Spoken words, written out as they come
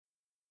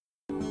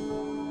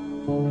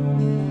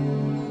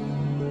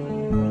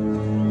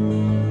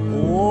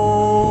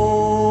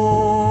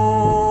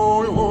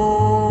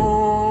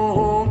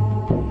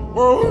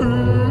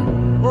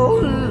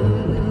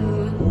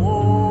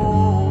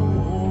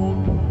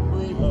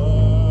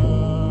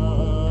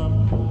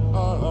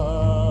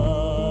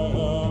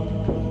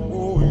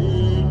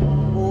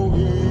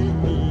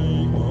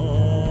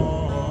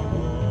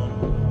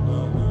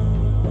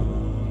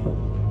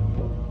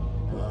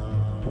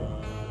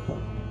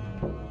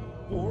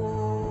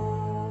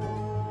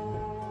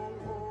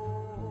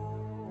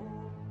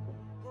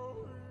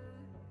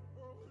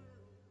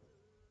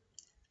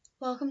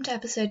Welcome to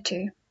Episode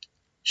 2,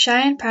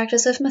 Cheyenne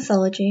Practice of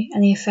Mythology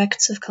and the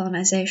Effects of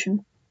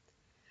Colonisation.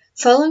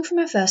 Following from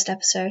our first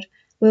episode,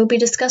 we will be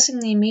discussing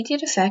the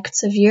immediate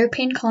effects of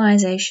European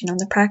colonisation on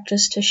the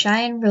practice to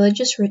Cheyenne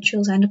religious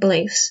rituals and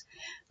beliefs,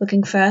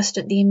 looking first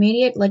at the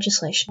immediate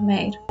legislation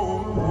made.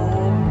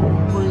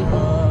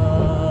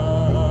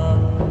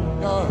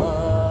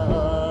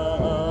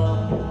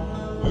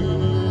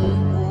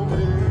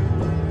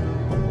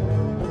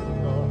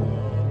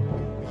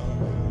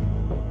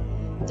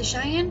 The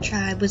Cheyenne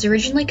tribe was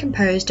originally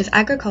composed of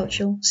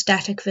agricultural,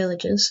 static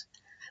villages.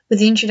 With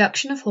the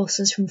introduction of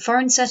horses from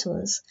foreign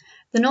settlers,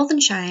 the Northern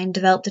Cheyenne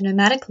developed a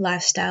nomadic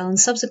lifestyle and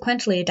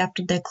subsequently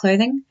adapted their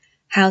clothing,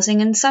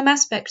 housing, and some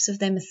aspects of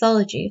their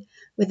mythology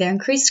with their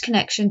increased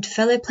connection to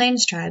fellow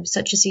Plains tribes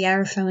such as the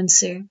Arafo and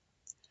Sioux.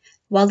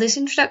 While this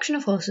introduction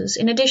of horses,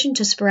 in addition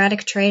to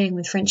sporadic trading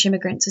with French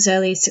immigrants as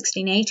early as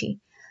 1680,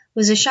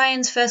 was the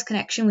Cheyenne's first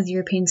connection with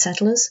European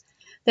settlers,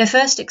 their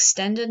first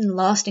extended and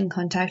lasting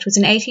contact was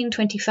in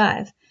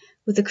 1825,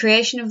 with the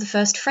creation of the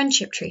first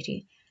Friendship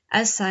Treaty,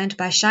 as signed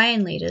by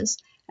Cheyenne leaders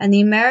and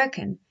the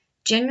American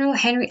General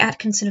Henry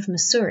Atkinson of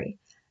Missouri,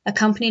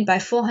 accompanied by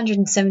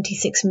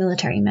 476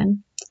 military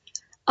men.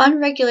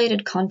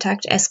 Unregulated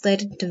contact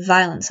escalated into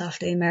violence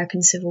after the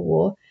American Civil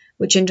War,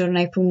 which ended on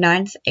April 9,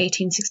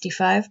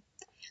 1865.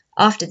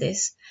 After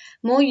this,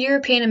 more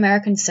European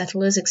American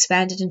settlers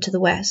expanded into the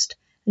West,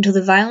 until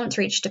the violence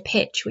reached a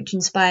pitch which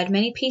inspired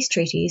many peace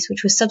treaties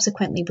which were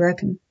subsequently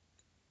broken.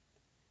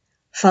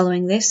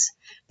 Following this,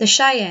 the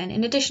Cheyenne,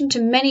 in addition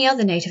to many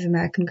other Native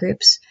American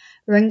groups,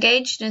 were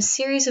engaged in a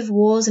series of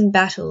wars and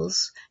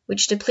battles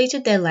which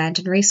depleted their land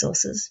and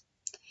resources.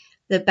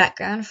 The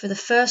background for the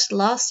first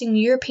lasting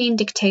European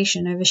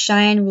dictation over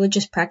Cheyenne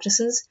religious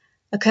practices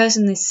occurs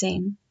in this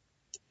scene.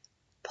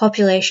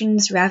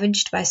 Populations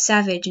ravaged by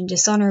savage and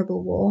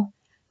dishonorable war,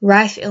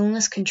 rife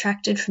illness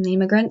contracted from the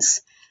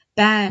immigrants,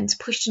 bands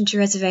pushed into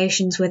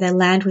reservations where their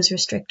land was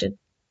restricted.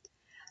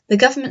 The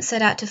government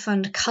set out to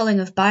fund culling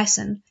of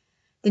bison,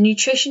 the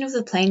nutrition of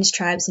the Plains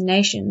tribes and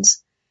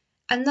nations,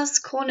 and thus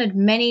cornered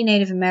many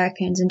Native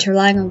Americans into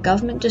relying on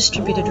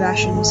government-distributed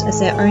rations as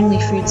their only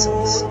food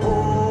source.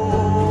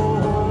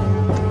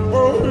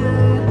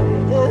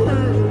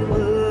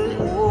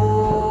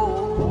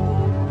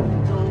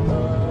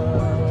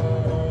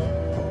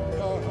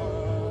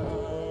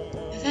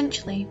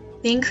 Eventually,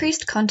 the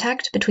increased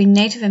contact between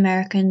Native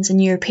Americans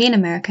and European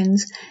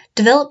Americans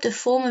developed a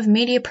form of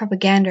media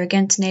propaganda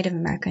against Native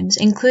Americans,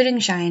 including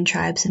Cheyenne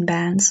tribes and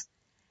bands.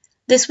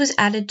 This was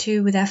added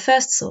to with our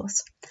first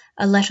source,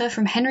 a letter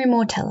from Henry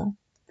Moore Teller.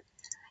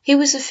 He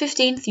was the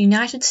 15th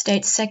United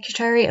States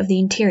Secretary of the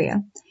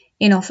Interior,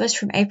 in office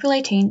from April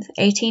 18,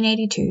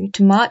 1882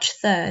 to March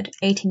 3,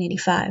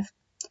 1885.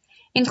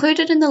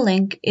 Included in the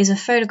link is a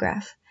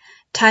photograph,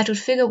 titled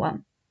Figure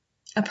 1,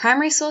 a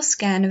primary source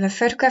scan of a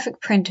photographic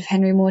print of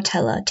Henry Moore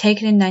Teller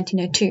taken in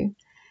 1902,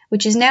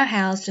 which is now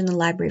housed in the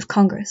Library of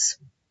Congress.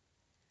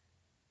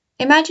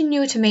 Imagine you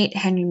were to meet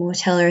Henry Moore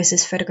Teller as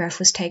this photograph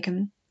was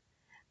taken.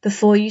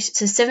 Before you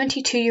sits a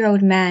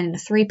 72-year-old man in a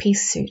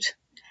three-piece suit.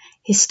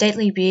 His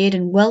stately beard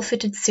and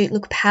well-fitted suit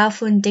look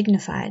powerful and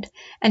dignified,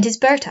 and his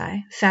bow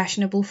tie,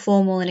 fashionable,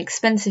 formal, and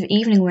expensive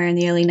evening wear in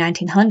the early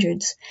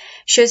 1900s,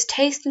 shows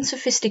taste and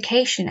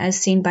sophistication as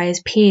seen by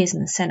his peers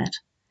in the Senate.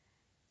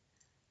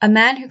 A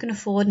man who can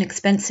afford an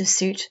expensive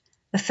suit,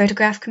 a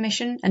photograph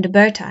commission, and a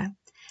bow tie,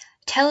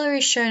 Teller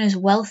is shown as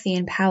wealthy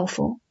and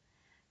powerful.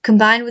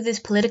 Combined with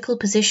his political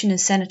position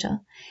as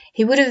senator,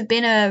 he would have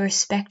been a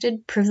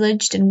respected,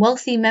 privileged, and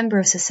wealthy member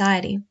of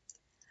society.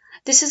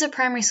 This is a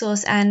primary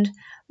source and,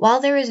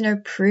 while there is no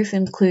proof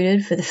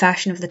included for the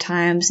fashion of the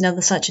times and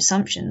other such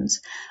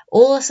assumptions,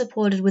 all are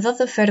supported with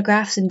other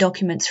photographs and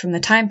documents from the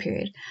time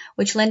period,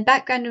 which lend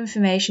background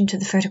information to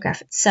the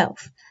photograph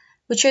itself,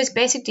 which shows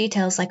basic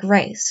details like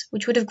race,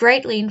 which would have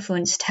greatly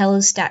influenced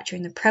Teller's stature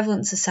in the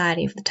prevalent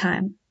society of the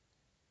time.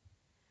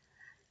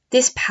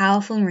 This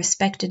powerful and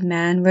respected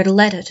man wrote a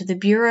letter to the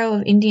Bureau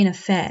of Indian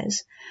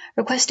Affairs,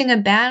 requesting a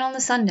ban on the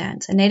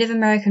Sundance, a Native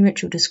American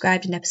ritual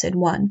described in Episode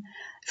 1,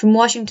 from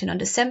Washington on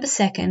December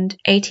 2,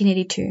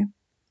 1882.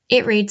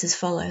 It reads as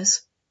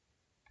follows.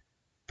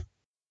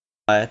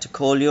 To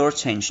call your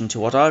attention to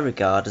what I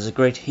regard as a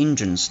great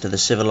hindrance to the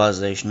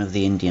civilization of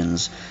the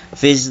Indians,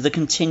 viz. The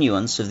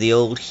continuance of the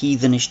old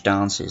heathenish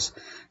dances,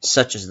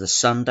 such as the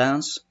sun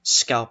dance,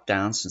 scalp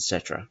dance,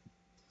 etc.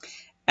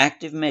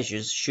 Active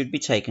measures should be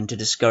taken to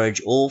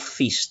discourage all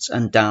feasts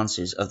and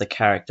dances of the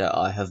character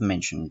I have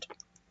mentioned.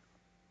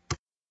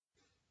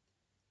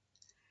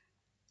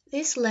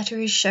 This letter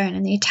is shown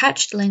in the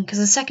attached link as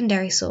a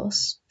secondary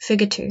source,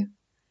 Figure 2.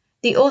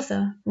 The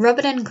author,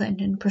 Robert N.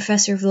 Clinton,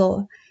 Professor of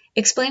Law,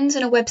 explains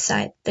in a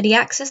website that he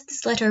accessed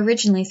this letter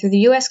originally through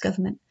the US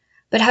government,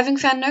 but having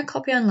found no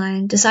copy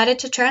online, decided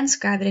to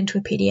transcribe it into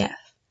a PDF.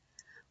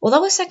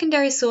 Although a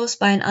secondary source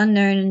by an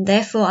unknown and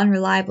therefore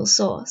unreliable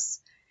source,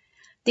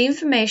 the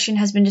information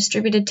has been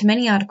distributed to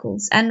many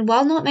articles and,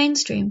 while not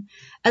mainstream,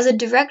 as a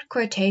direct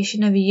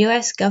quotation of a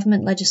US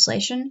government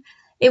legislation,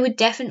 it would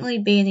definitely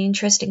be in the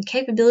interest and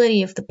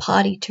capability of the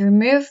party to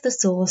remove the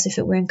source if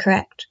it were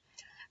incorrect.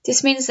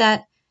 This means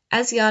that,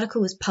 as the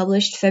article was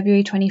published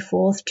February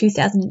 24,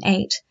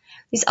 2008,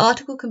 this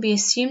article can be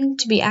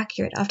assumed to be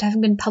accurate after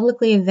having been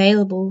publicly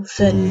available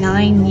for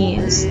 9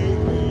 years.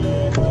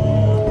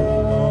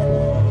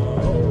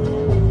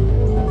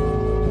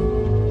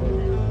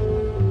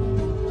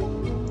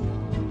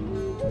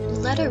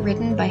 The letter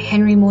written by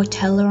Henry Moore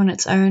Teller on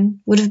its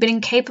own would have been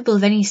incapable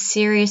of any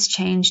serious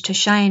change to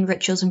Cheyenne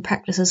rituals and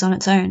practices on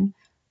its own,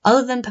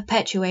 other than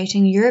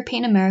perpetuating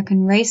European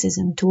American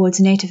racism towards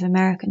Native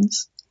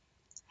Americans.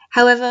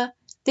 However,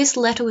 this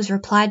letter was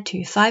replied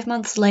to 5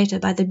 months later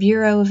by the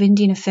Bureau of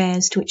Indian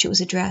Affairs to which it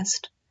was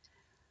addressed.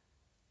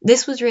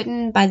 This was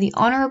written by the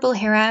Honorable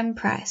Hiram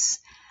Price,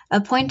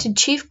 appointed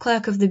Chief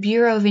Clerk of the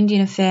Bureau of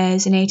Indian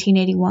Affairs in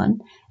 1881,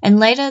 and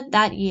later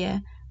that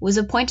year was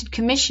appointed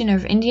Commissioner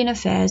of Indian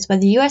Affairs by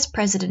the U.S.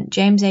 President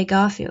James A.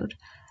 Garfield,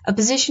 a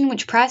position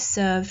which Price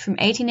served from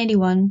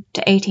 1881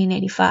 to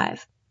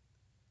 1885.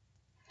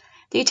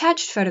 The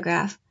attached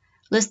photograph,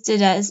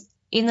 listed as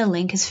in the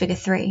link as Figure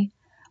 3,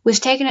 was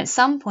taken at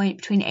some point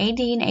between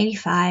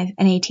 1885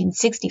 and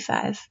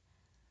 1865.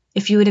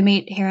 If you were to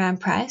meet Hiram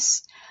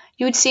Price,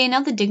 you would see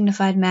another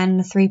dignified man in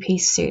a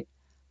three-piece suit,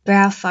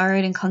 brow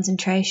furrowed in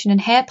concentration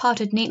and hair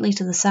parted neatly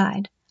to the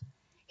side.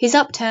 His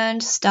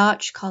upturned,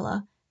 starched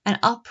collar and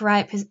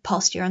upright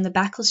posture on the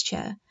backless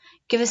chair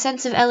give a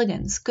sense of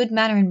elegance, good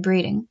manner and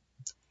breeding.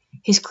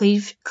 His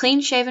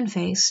clean-shaven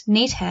face,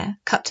 neat hair,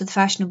 cut to the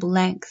fashionable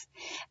length,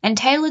 and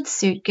tailored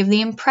suit give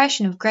the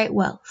impression of great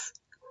wealth.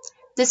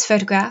 This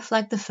photograph,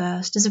 like the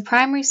first, is a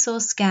primary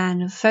source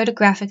scan of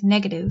photographic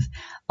negative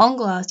on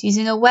glass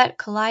using a wet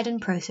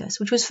Colliden process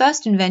which was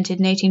first invented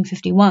in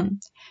 1851,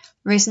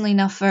 recently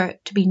enough for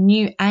it to be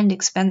new and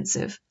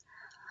expensive.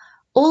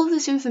 All of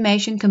this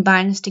information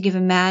combines to give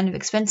a man of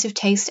expensive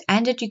taste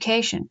and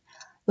education,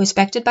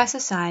 respected by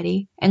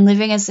society, and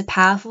living as the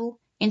powerful,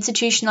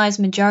 institutionalized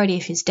majority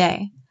of his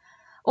day.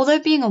 Although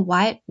being a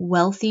white,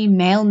 wealthy,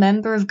 male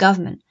member of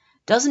government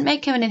doesn't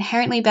make him an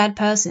inherently bad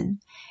person,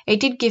 it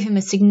did give him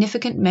a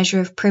significant measure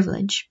of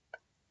privilege.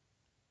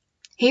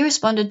 He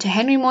responded to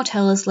Henry Moore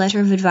Teller's letter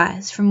of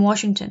advice from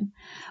Washington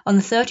on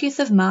the 30th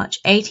of March,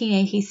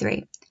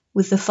 1883,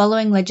 with the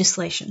following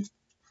legislation.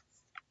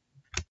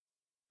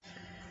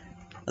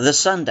 The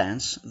sun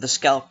dance, the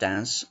scalp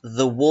dance,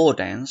 the war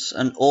dance,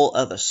 and all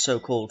other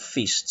so-called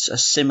feasts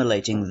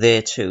assimilating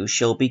thereto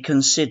shall be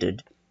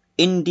considered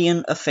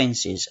Indian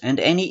offences, and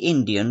any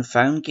Indian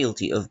found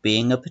guilty of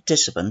being a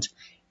participant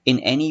in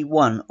any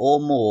one or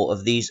more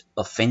of these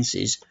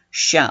offences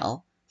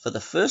shall, for the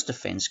first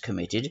offence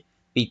committed,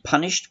 be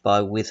punished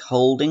by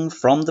withholding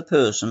from the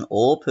person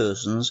or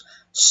persons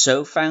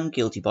so found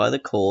guilty by the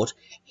court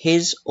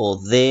his or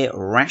their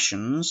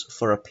rations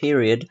for a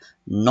period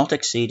not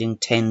exceeding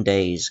 10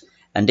 days,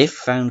 and if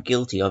found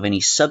guilty of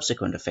any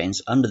subsequent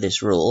offence under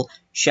this rule,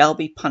 shall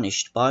be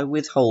punished by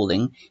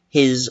withholding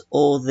his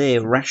or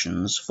their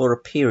rations for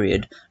a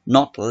period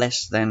not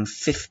less than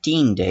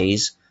 15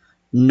 days,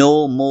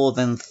 nor more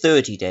than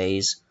 30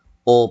 days,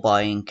 or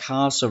by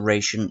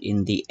incarceration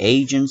in the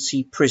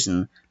agency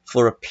prison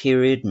for a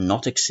period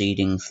not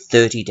exceeding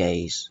 30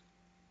 days.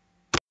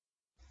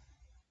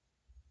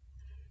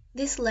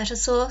 This letter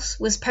source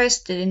was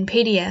posted in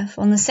PDF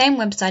on the same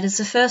website as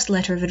the first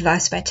letter of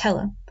advice by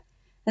Teller,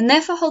 and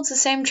therefore holds the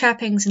same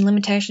trappings and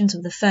limitations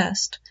of the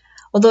first,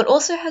 although it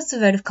also has the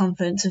vote of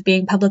confidence of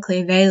being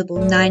publicly available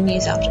 9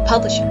 years after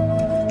publishing.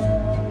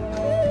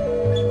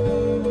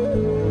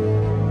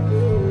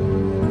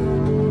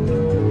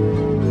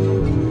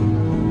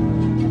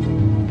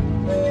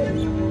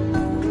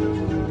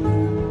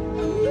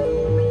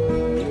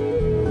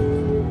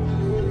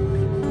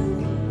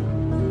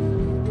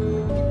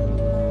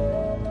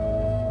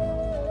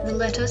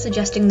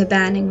 Suggesting the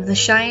banning of the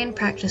Cheyenne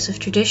practice of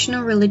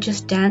traditional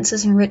religious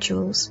dances and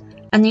rituals,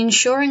 and the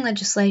ensuring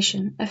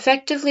legislation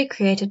effectively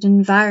created an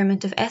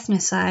environment of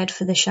ethnocide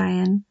for the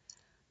Cheyenne.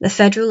 The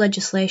federal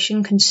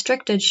legislation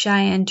constricted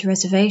Cheyenne to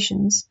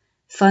reservations,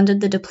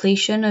 funded the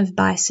depletion of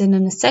bison,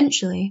 and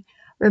essentially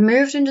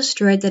removed and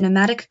destroyed their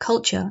nomadic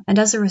culture and,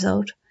 as a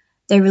result,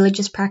 their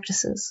religious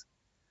practices.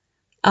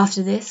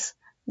 After this,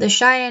 the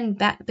Cheyenne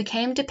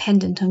became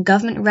dependent on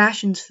government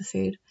rations for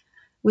food,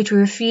 which were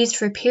refused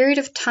for a period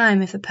of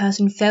time if a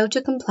person failed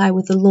to comply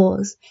with the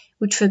laws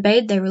which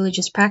forbade their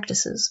religious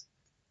practices.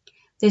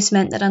 This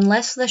meant that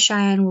unless the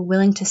Cheyenne were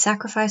willing to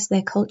sacrifice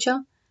their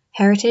culture,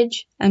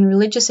 heritage, and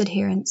religious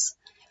adherence,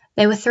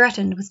 they were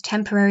threatened with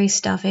temporary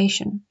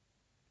starvation.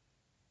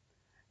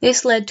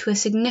 This led to a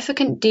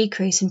significant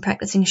decrease in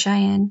practicing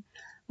Cheyenne,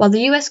 while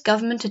the U.S.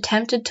 government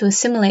attempted to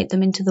assimilate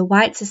them into the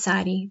white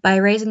society by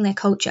erasing their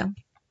culture.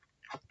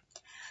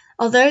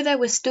 Although there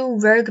were still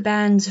rogue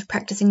bands of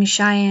practicing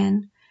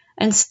Cheyenne,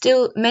 and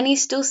many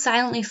still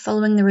silently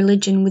following the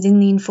religion within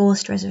the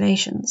enforced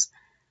reservations,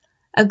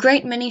 a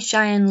great many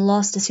Cheyenne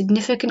lost a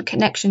significant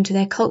connection to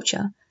their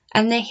culture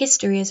and their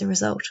history as a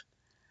result.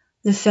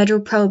 The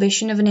federal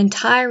prohibition of an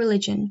entire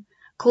religion,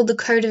 called the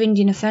Code of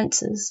Indian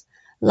Offences,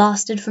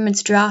 lasted from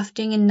its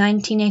drafting in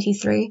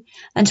 1983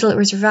 until it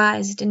was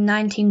revised in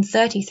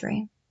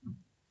 1933.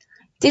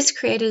 This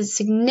created a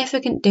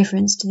significant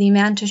difference to the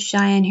amount of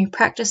Cheyenne who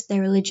practiced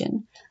their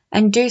religion,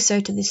 and do so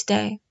to this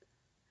day.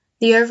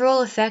 The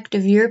overall effect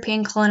of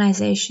European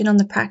colonization on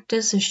the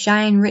practice of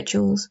Cheyenne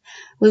rituals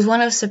was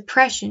one of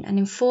suppression and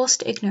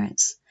enforced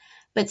ignorance,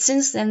 but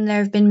since then there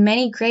have been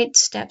many great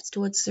steps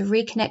towards the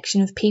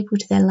reconnection of people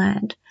to their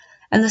land,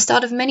 and the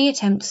start of many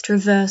attempts to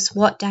reverse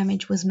what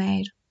damage was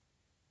made.